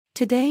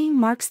Today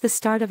marks the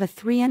start of a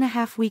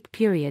 3.5-week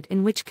period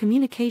in which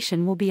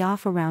communication will be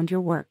off around your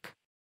work.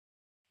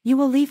 You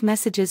will leave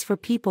messages for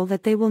people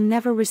that they will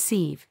never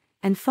receive,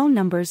 and phone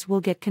numbers will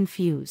get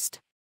confused.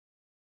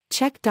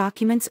 Check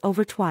documents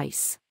over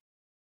twice.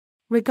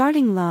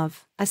 Regarding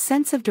love, a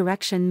sense of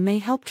direction may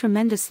help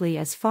tremendously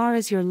as far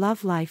as your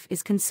love life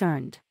is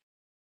concerned.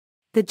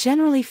 The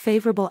generally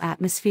favorable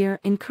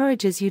atmosphere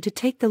encourages you to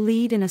take the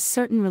lead in a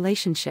certain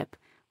relationship,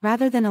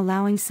 rather than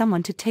allowing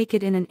someone to take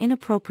it in an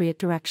inappropriate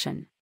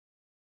direction.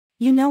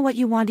 You know what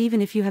you want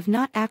even if you have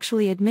not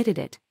actually admitted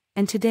it,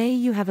 and today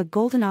you have a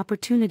golden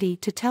opportunity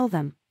to tell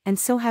them, and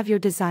so have your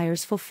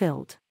desires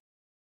fulfilled.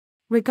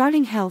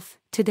 Regarding health,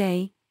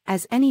 today,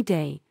 as any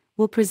day,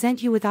 will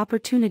present you with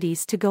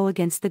opportunities to go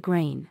against the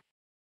grain.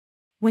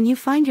 When you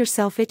find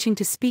yourself itching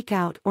to speak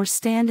out or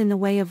stand in the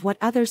way of what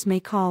others may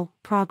call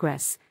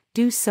progress,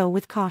 do so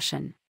with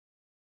caution.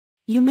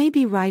 You may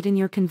be right in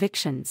your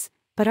convictions,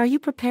 but are you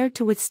prepared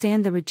to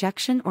withstand the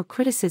rejection or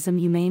criticism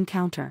you may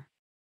encounter?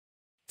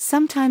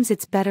 Sometimes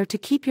it's better to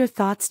keep your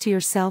thoughts to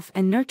yourself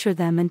and nurture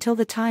them until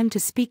the time to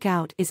speak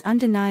out is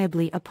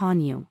undeniably upon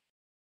you.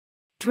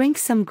 Drink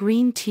some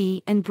green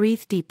tea and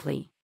breathe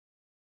deeply.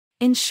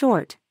 In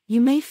short,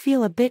 you may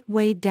feel a bit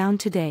weighed down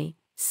today,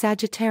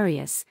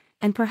 Sagittarius,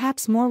 and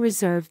perhaps more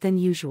reserved than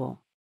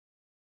usual.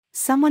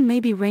 Someone may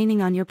be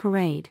raining on your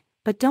parade,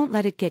 but don't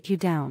let it get you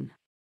down.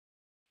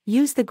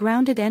 Use the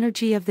grounded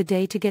energy of the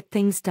day to get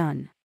things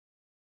done.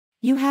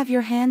 You have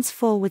your hands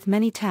full with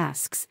many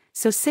tasks,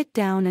 so sit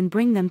down and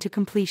bring them to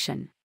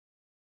completion.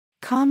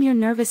 Calm your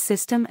nervous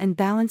system and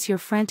balance your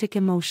frantic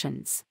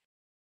emotions.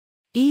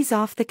 Ease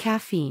off the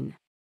caffeine.